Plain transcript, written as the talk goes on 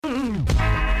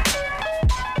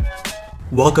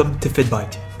Welcome to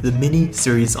FittBite, the mini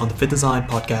series on the Fit Design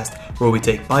podcast where we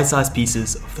take bite-sized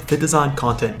pieces of the Fit Design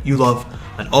content you love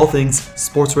on all things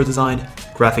sportswear design,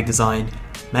 graphic design,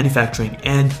 manufacturing,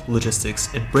 and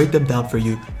logistics and break them down for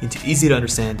you into easy to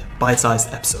understand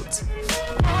bite-sized episodes.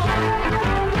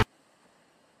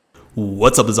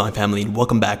 What's up, design family, and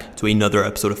welcome back to another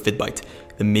episode of FittBite,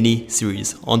 the mini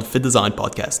series on the Fit Design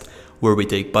podcast, where we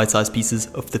take bite-sized pieces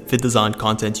of the Fit Design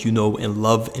content you know and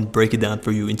love and break it down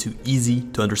for you into easy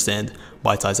to understand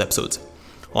bite-sized episodes.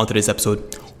 On today's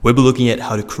episode, we'll be looking at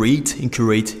how to create and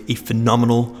curate a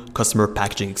phenomenal customer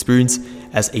packaging experience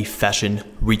as a fashion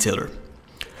retailer.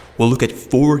 We'll look at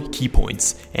 4 key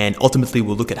points, and ultimately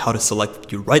we'll look at how to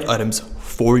select your right items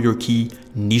for your key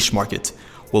niche market.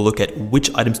 We'll look at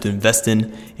which items to invest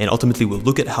in, and ultimately we'll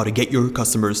look at how to get your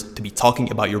customers to be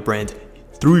talking about your brand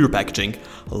through your packaging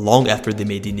long after they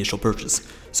made the initial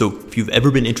purchase. So if you've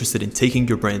ever been interested in taking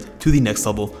your brand to the next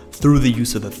level through the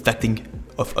use of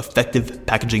effective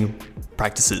packaging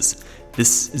practices,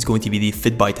 this is going to be the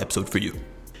FittBite episode for you.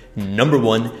 Number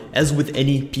 1, as with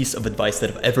any piece of advice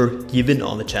that I've ever given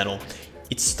on the channel,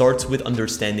 it starts with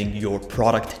understanding your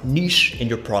product niche and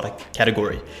your product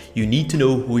category. You need to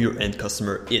know who your end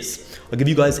customer is. I'll give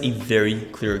you guys a very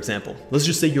clear example. Let's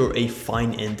just say you're a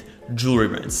fine-end jewelry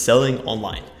brand selling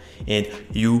online, and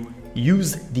you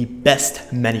use the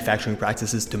best manufacturing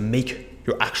practices to make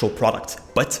your actual product.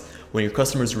 But when your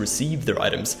customers receive their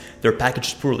items, they're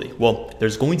packaged poorly. Well,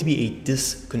 there's going to be a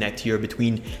disconnect here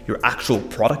between your actual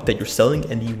product that you're selling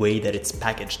and the way that it's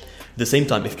packaged. At the same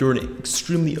time, if you're an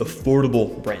extremely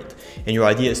affordable brand and your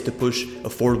idea is to push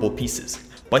affordable pieces,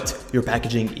 but your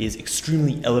packaging is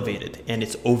extremely elevated and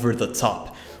it's over the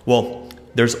top, well,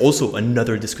 there's also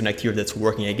another disconnect here that's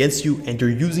working against you, and you're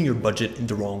using your budget in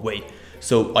the wrong way.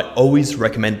 So I always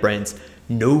recommend brands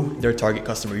know their target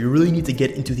customer. You really need to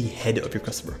get into the head of your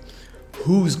customer.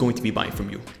 Who's going to be buying from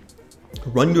you?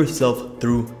 Run yourself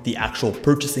through the actual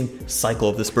purchasing cycle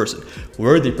of this person.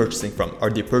 Where are they purchasing from? Are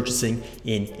they purchasing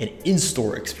in an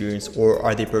in-store experience, or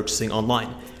are they purchasing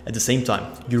online? At the same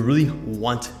time, you really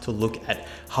want to look at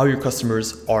how your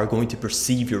customers are going to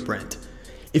perceive your brand.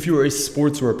 If you're a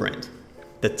sportswear brand,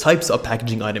 the types of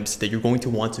packaging items that you're going to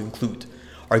want to include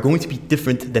are going to be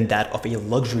different than that of a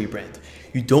luxury brand.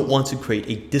 You don't want to create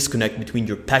a disconnect between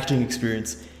your packaging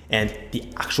experience and the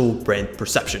actual brand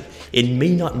perception. It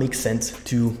may not make sense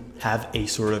to have a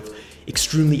sort of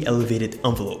extremely elevated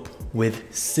envelope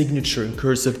with signature and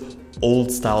cursive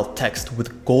old style text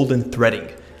with golden threading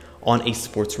on a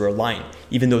sportswear line,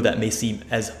 even though that may seem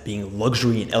as being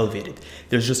luxury and elevated.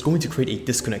 There's just going to create a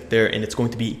disconnect there, and it's going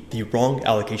to be the wrong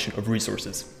allocation of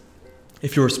resources.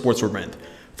 If you're a sportswear brand,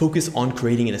 focus on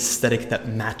creating an aesthetic that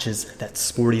matches that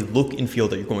sporty look and feel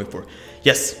that you're going for.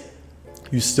 Yes,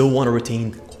 you still want to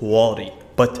retain quality,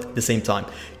 but at the same time,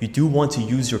 you do want to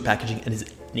use your packaging as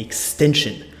an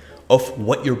extension of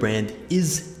what your brand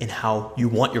is and how you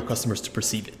want your customers to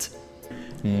perceive it.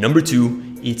 Number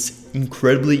 2, it's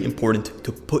incredibly important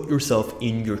to put yourself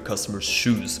in your customer's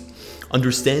shoes.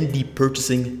 Understand the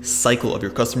purchasing cycle of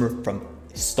your customer from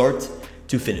start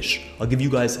to finish. I'll give you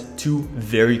guys 2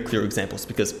 very clear examples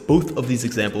because both of these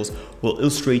examples will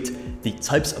illustrate the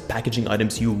types of packaging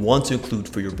items you want to include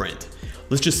for your brand.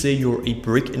 Let's just say you're a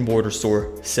brick and mortar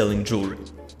store selling jewelry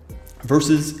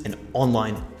versus an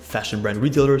online fashion brand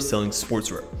retailer selling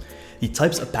sportswear. The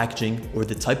types of packaging or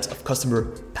the types of customer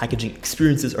packaging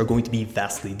experiences are going to be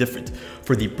vastly different.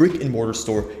 For the brick and mortar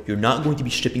store, you're not going to be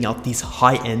shipping out these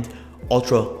high-end,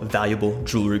 ultra valuable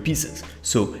jewelry pieces.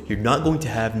 So you're not going to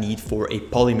have need for a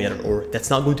polymatter, or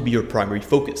that's not going to be your primary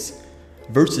focus.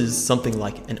 Versus something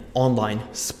like an online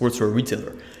sportswear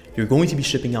retailer, you're going to be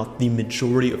shipping out the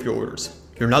majority of your orders.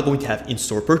 You're not going to have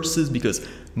in-store purchases because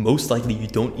most likely you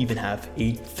don't even have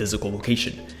a physical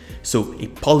location. So a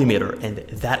polymatter and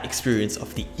that experience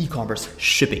of the e-commerce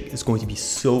shipping is going to be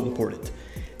so important.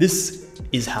 This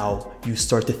is how you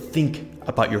start to think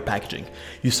about your packaging.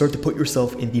 You start to put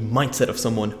yourself in the mindset of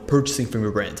someone purchasing from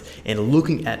your brand and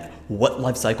looking at what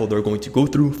life cycle they're going to go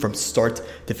through from start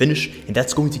to finish. And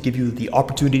that's going to give you the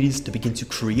opportunities to begin to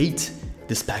create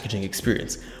this packaging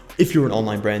experience. If you're an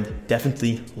online brand,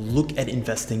 definitely look at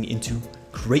investing into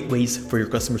great ways for your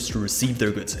customers to receive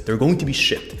their goods. They're going to be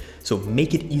shipped, so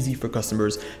make it easy for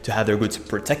customers to have their goods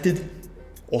protected.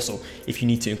 Also, if you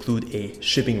need to include a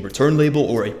shipping return label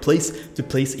or a place to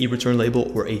place a return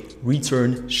label or a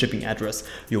return shipping address,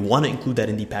 you'll want to include that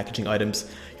in the packaging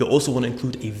items. You'll also want to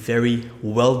include a very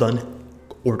well done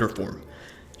order form.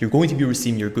 You're going to be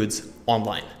receiving your goods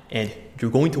online, and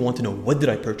you're going to want to know what did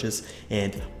I purchase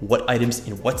and what items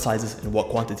in what sizes and what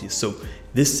quantities. So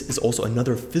this is also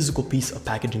another physical piece of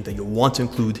packaging that you'll want to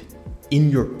include in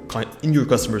your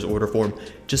customer's order form,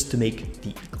 just to make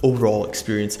the overall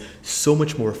experience so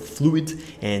much more fluid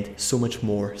and so much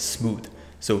more smooth.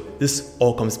 So this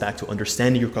all comes back to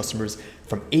understanding your customers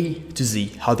from A to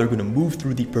Z, how they're going to move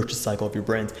through the purchase cycle of your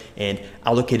brand, and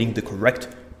allocating the correct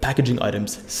packaging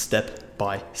items step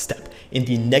by step. In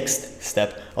the next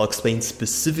step, I'll explain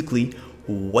specifically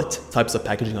what types of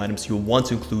packaging items you'll want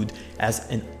to include as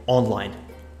an online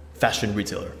fashion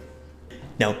retailer.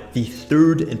 Now, the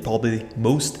third and probably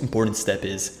most important step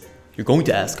is you're going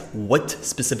to ask, what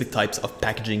specific types of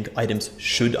packaging items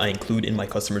should I include in my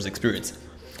customer's experience?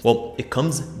 Well, it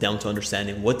comes down to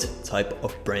understanding what type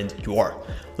of brand you are.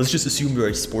 Let's just assume you're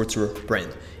a sportswear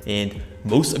brand and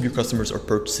most of your customers are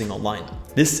purchasing online.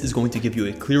 This is going to give you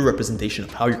a clear representation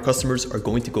of how your customers are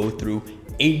going to go through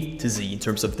A to Z in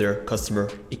terms of their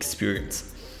customer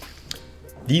experience.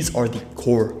 These are the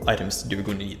core items that you're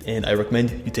going to need, and I recommend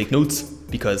you take notes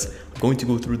because I'm going to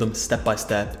go through them step by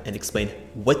step and explain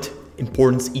what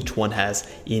importance each one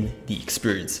has in the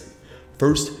experience.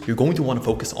 First, you're going to want to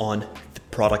focus on the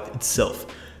product itself,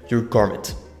 your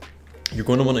garment. You're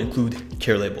going to want to include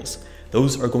care labels.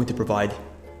 Those are going to provide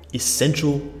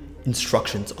essential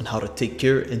instructions on how to take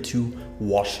care and to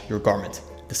wash your garment.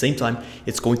 At the same time,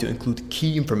 it's going to include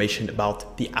key information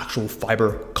about the actual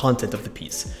fiber content of the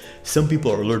piece. Some people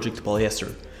are allergic to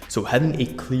polyester, so having a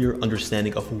clear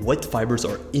understanding of what fibers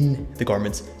are in the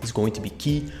garments is going to be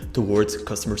key towards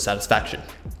customer satisfaction.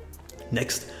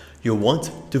 Next, you'll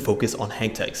want to focus on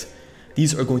hang tags.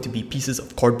 These are going to be pieces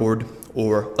of cardboard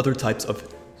or other types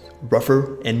of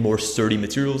rougher and more sturdy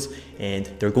materials, and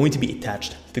they're going to be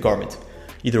attached to the garment,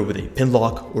 either with a pin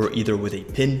lock or either with a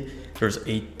pin. There's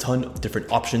a ton of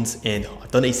different options, and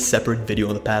I've done a separate video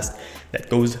in the past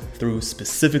that goes through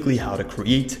specifically how to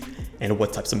create and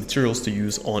what types of materials to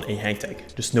use on a hang tag.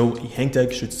 Just know a hang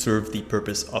tag should serve the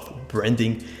purpose of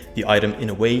branding the item in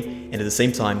a way, and at the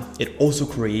same time, it also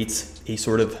creates a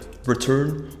sort of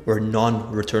return or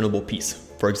non-returnable piece.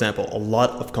 For example, a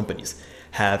lot of companies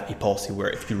have a policy where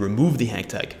if you remove the hang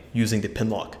tag using the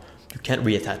pin lock, you can't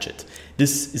reattach it.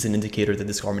 This is an indicator that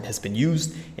this garment has been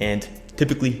used, and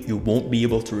typically you won't be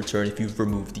able to return if you've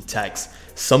removed the tags.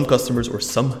 Some customers or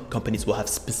some companies will have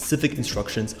specific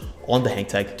instructions on the hang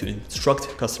tag to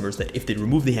instruct customers that if they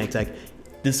remove the hang tag,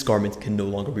 this garment can no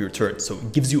longer be returned. So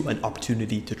it gives you an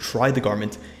opportunity to try the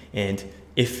garment, and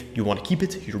if you want to keep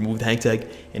it, you remove the hang tag,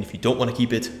 and if you don't want to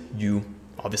keep it, you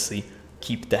obviously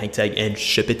keep the hang tag and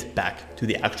ship it back to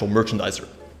the actual merchandiser.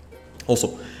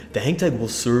 Also, the hang tag will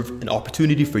serve an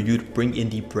opportunity for you to bring in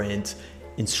the brand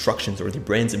instructions or the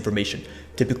brand's information,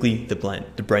 typically the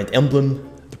brand emblem,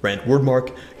 the brand word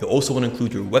mark. You'll also want to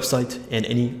include your website and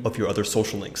any of your other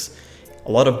social links.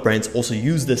 A lot of brands also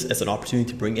use this as an opportunity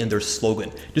to bring in their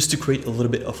slogan, just to create a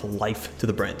little bit of life to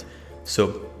the brand.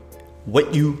 So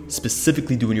what you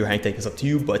specifically do in your hang tag is up to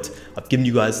you, but I've given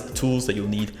you guys the tools that you'll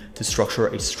need to structure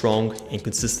a strong and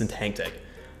consistent hang tag.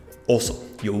 Also,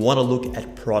 you'll want to look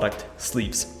at product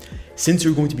sleeves. Since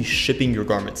you're going to be shipping your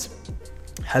garments,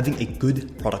 having a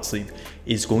good product sleeve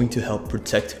is going to help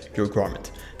protect your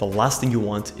garment. The last thing you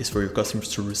want is for your customers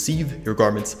to receive your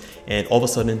garments and all of a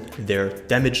sudden they're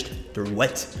damaged, they're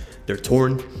wet, they're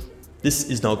torn. This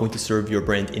is not going to serve your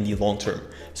brand in the long term.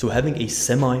 So having a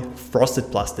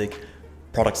semi-frosted plastic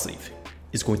product sleeve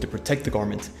is going to protect the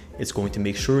garment. It's going to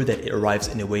make sure that it arrives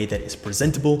in a way that is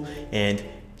presentable and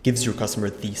gives your customer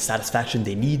the satisfaction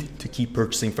they need to keep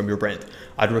purchasing from your brand.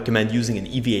 I'd recommend using an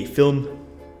EVA film,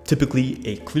 typically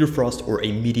a clear frost or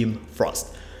a medium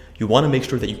frost. You want to make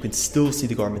sure that you can still see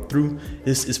the garment through.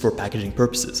 This is for packaging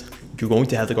purposes. You're going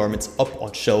to have the garments up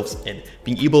on shelves, and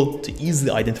being able to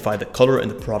easily identify the color and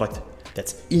the product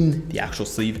that's in the actual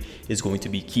sleeve is going to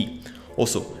be key.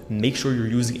 Also, make sure you're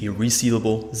using a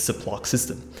resealable Ziploc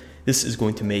system. This is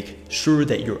going to make sure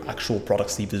that your actual product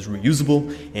sleeve is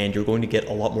reusable, and you're going to get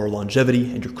a lot more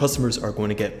longevity, and your customers are going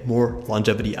to get more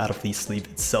longevity out of the sleeve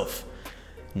itself.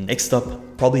 Next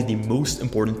up, probably the most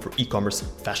important for e-commerce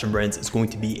fashion brands is going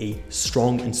to be a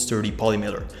strong and sturdy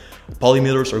polymailer.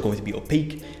 Polymailers are going to be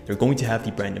opaque, they're going to have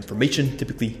the brand information,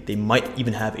 typically they might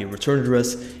even have a return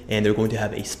address, and they're going to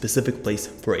have a specific place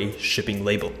for a shipping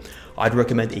label. I'd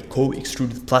recommend a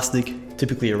co-extruded plastic,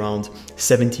 typically around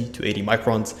 70 to 80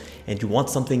 microns, and you want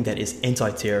something that is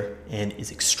anti-tear and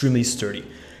is extremely sturdy.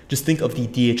 Just think of the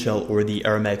DHL or the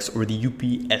Aramex or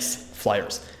the UPS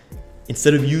flyers.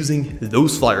 Instead of using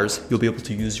those flyers, you'll be able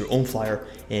to use your own flyer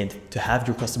and to have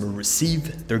your customer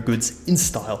receive their goods in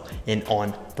style and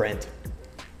on brand.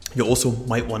 You also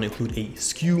might want to include a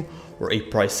SKU or a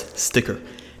price sticker.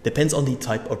 Depends on the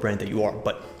type of brand that you are,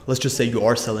 but let's just say you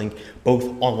are selling both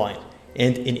online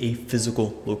and in a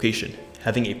physical location.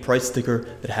 having a price sticker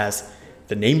that has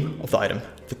the name of the item,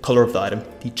 the color of the item,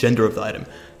 the gender of the item,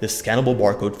 the scannable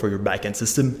barcode for your backend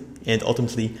system, and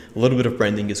ultimately a little bit of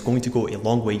branding is going to go a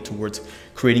long way towards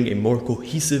creating a more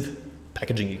cohesive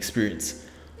packaging experience.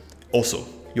 Also,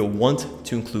 you'll want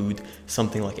to include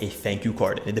something like a thank you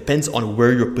card. It depends on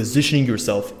where you're positioning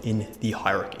yourself in the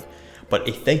hierarchy. But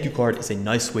a thank you card is a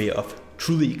nice way of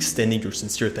truly extending your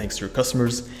sincere thanks to your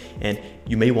customers, and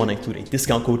you may want to include a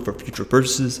discount code for future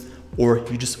purchases, or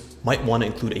you just might want to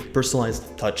include a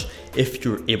personalized touch if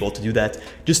you're able to do that,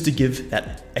 just to give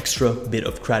that extra bit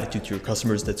of gratitude to your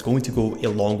customers that's going to go a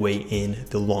long way in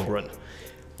the long run.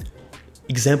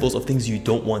 Examples of things you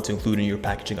don't want to include in your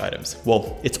packaging items.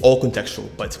 Well, it's all contextual,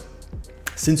 but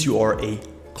since you are a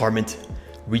garment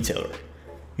retailer,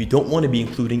 you don't want to be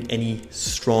including any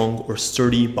strong or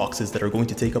sturdy boxes that are going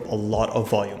to take up a lot of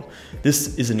volume.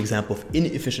 This is an example of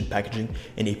inefficient packaging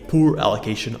and a poor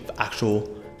allocation of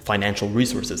actual financial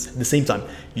resources. At the same time,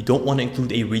 you don't want to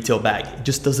include a retail bag. It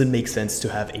just doesn't make sense to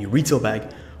have a retail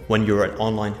bag when you're an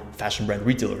online fashion brand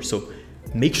retailer. So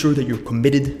make sure that you're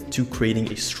committed to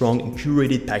creating a strong and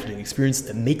curated packaging experience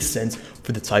that makes sense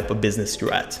for the type of business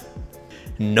you're at.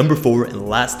 Number 4, and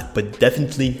last but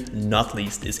definitely not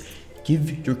least, is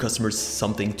give your customers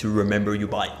something to remember you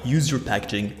by. Use your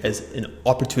packaging as an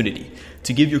opportunity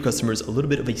to give your customers a little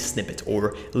bit of a snippet or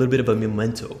a little bit of a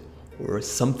memento or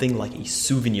something like a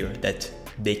souvenir that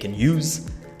they can use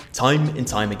time and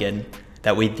time again.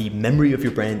 That way the memory of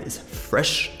your brand is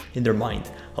fresh in their mind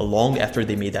long after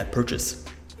they made that purchase.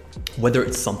 Whether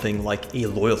it's something like a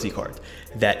loyalty card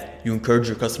that you encourage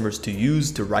your customers to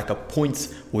use to rack up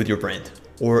points with your brand,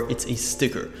 or it's a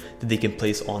sticker that they can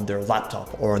place on their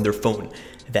laptop or on their phone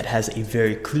that has a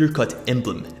very clear-cut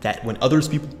emblem that when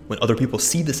other people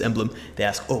see this emblem, they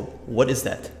ask, oh, what is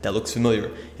that? That looks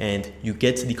familiar. And you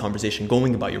get the conversation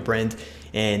going about your brand,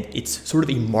 and it's sort of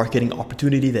a marketing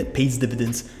opportunity that pays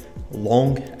dividends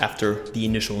long after the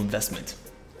initial investment.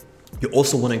 You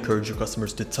also want to encourage your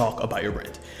customers to talk about your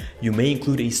brand. You may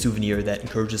include a souvenir that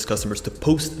encourages customers to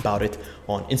post about it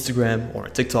on Instagram or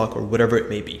on TikTok or whatever it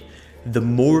may be. The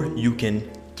more you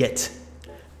can get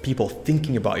people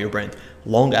thinking about your brand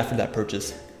long after that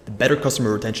purchase, the better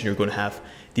customer retention you're going to have,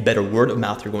 the better word of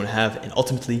mouth you're going to have, and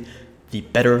ultimately the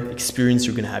better experience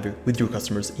you're going to have with your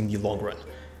customers in the long run.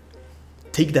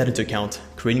 Take that into account.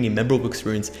 Creating a memorable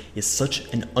experience is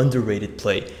such an underrated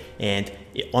play, and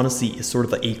it honestly is sort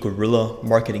of like a guerrilla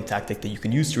marketing tactic that you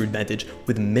can use to your advantage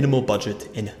with minimal budget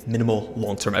and minimal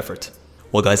long-term effort.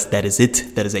 Well guys, that is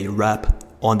it. That is a wrap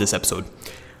on this episode.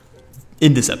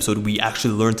 In this episode, we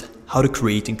actually learned how to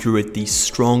create and curate the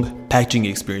strong packaging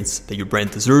experience that your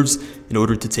brand deserves in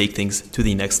order to take things to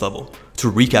the next level.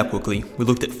 To recap quickly, we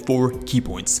looked at 4 key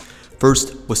points.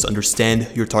 First was to understand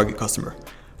your target customer.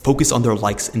 Focus on their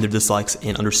likes and their dislikes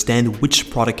and understand which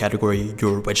product category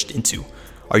you're wedged into.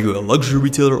 Are you a luxury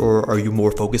retailer or are you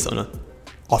more focused on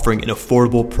offering an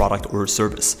affordable product or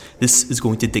service? This is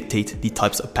going to dictate the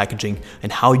types of packaging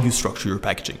and how you structure your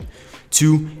packaging.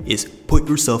 2 is put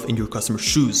yourself in your customer's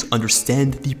shoes.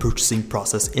 Understand the purchasing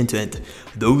process end to end.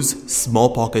 Those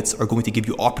small pockets are going to give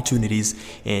you opportunities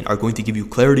and are going to give you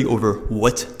clarity over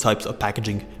what types of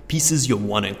packaging pieces you'll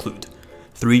want to include.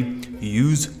 3,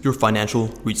 use your financial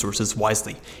resources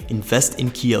wisely. Invest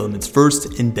in key elements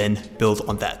first and then build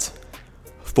on that.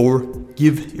 4,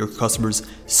 give your customers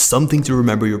something to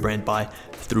remember your brand by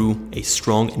through a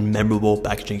strong and memorable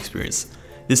packaging experience.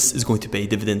 This is going to pay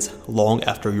dividends long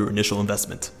after your initial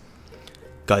investment.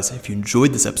 Guys, if you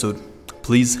enjoyed this episode,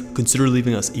 please consider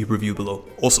leaving us a review below.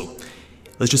 Also,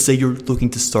 let's just say you're looking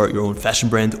to start your own fashion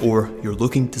brand or you're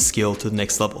looking to scale to the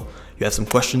next level. You have some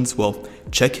questions? Well,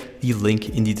 check the link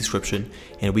in the description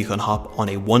and we can hop on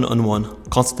a one-on-one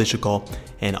consultation call,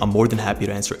 and I'm more than happy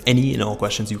to answer any and all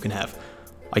questions you can have.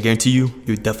 I guarantee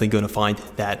you're definitely going to find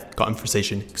that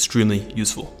conversation extremely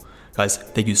useful. Guys,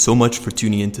 thank you so much for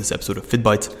tuning in to this episode of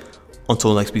FittBite.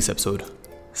 Until next week's episode,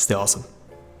 stay awesome.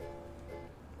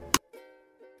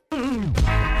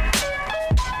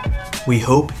 We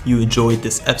hope you enjoyed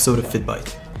this episode of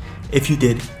FittBite. If you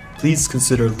did, please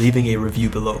consider leaving a review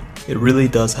below. It really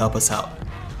does help us out.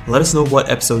 Let us know what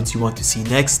episodes you want to see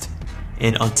next,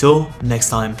 and until next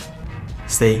time,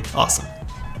 stay awesome.